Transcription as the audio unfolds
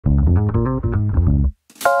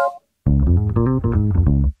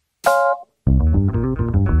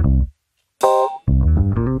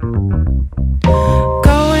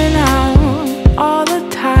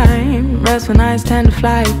tend to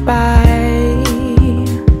fly by.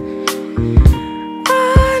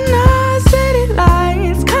 Oh no, city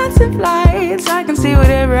lights, constant lights, I can see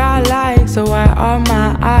whatever I like, so why are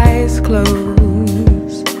my eyes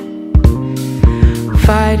closed?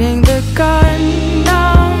 Fighting the gun, no,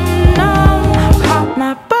 no. Pop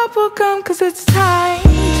my bubble gum, cause it's time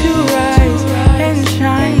to rise and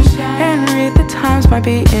shine and read the Times. Might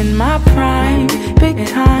be in my prime, big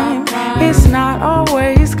time. It's not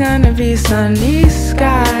always gonna be sunny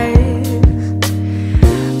skies,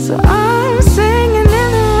 so I'm singing in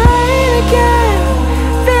the rain again,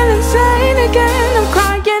 feeling sane again. I'm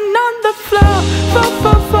crying on the floor,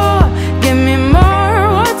 give me more,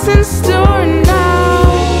 what's in store now?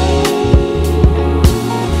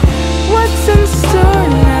 What's in store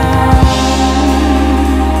now?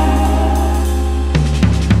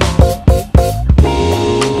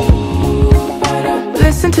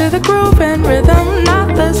 Listen to the groove and rhythm, not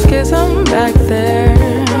the schism back there.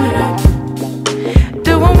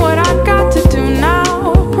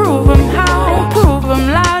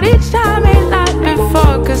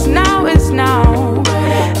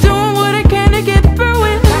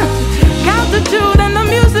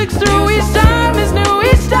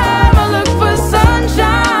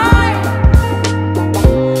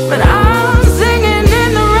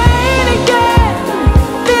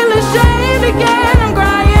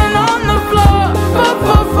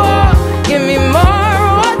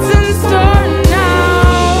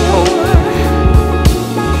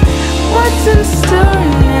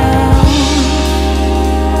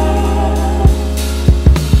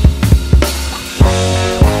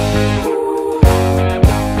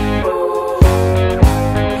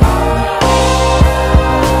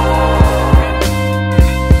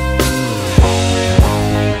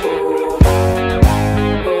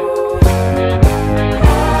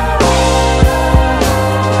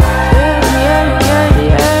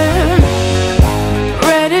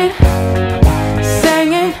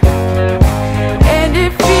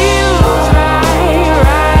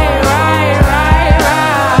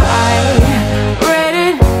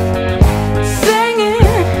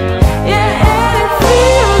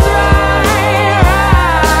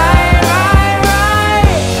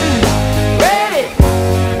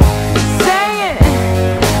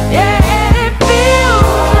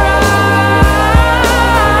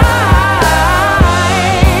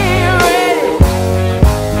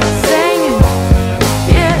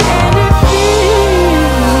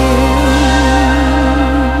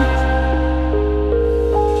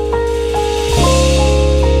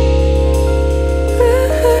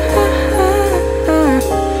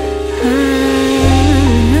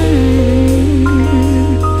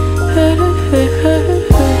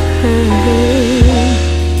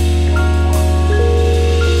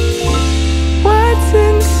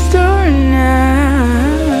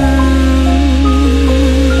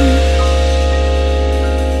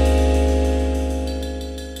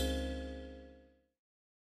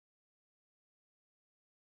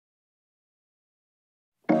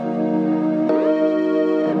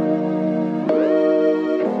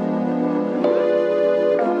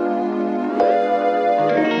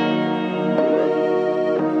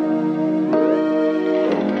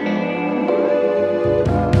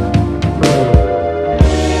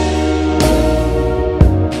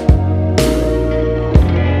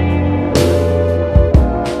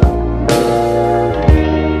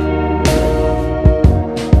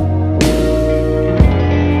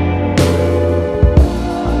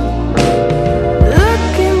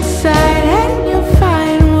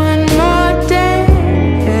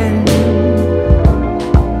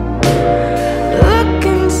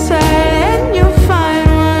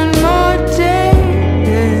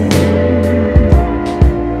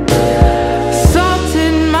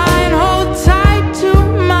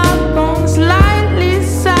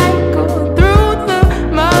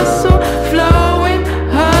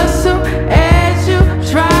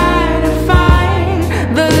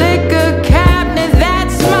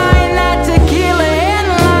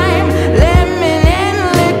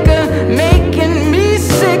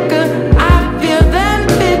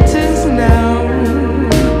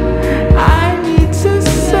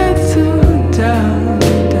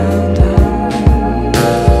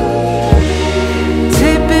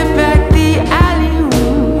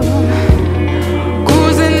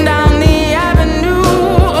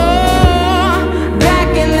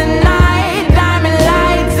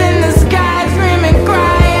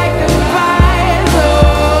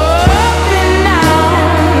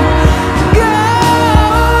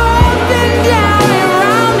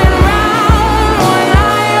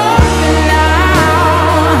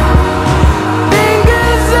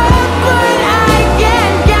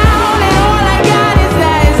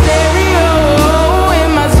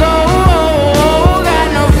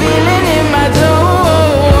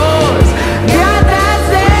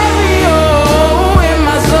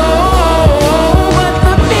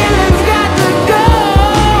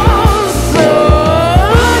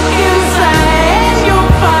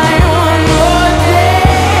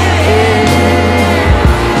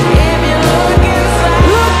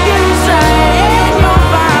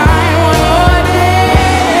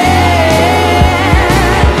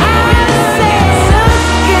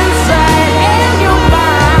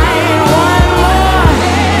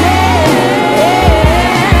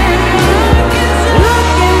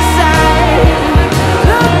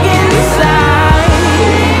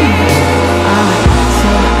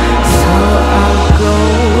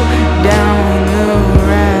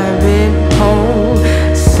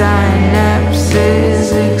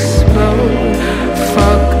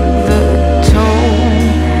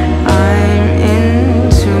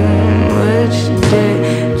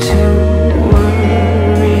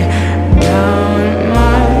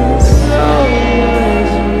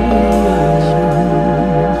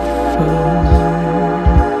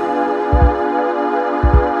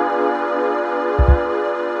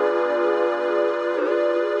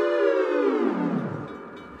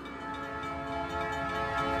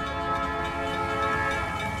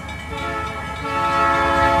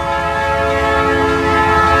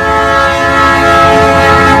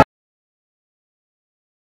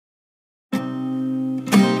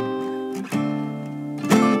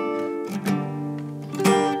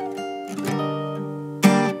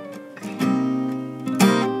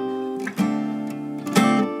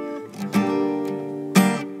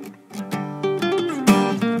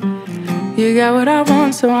 You got what I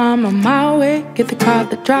want, so I'm on my way. Get the car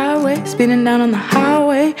the driveway, speeding down on the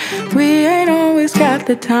highway. We ain't always got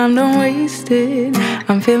the time, don't waste it.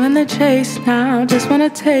 I'm feeling the chase now, just wanna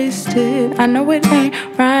taste it. I know it ain't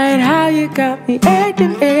right how you got me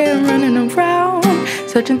acting and running around,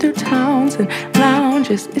 searching through towns and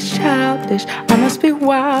lounges. It's childish, I must be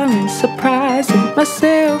wild and surprising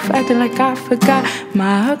myself, acting like I forgot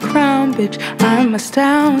my crown, bitch. I'm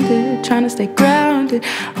astounded, trying to stay grounded.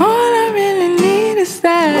 All I really need is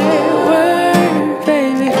that word,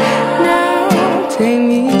 baby. Now take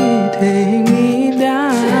me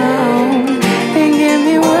down and give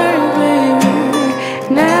me word,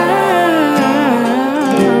 baby. Now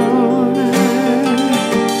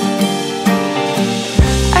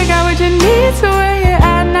I got what you need, so where you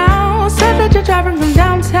at now? Said that you're driving from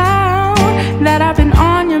downtown, that I've been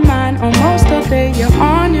on your mind almost all day. You're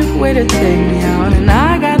on your way to take me out, and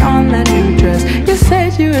I got on that new dress you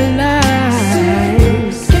said you would like,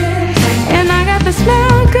 and I got the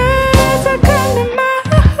smell good, so come to my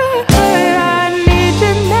heart. I need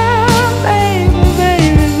you now, baby,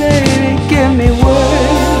 baby, baby. Give me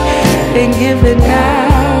word and give it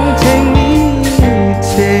now. Take me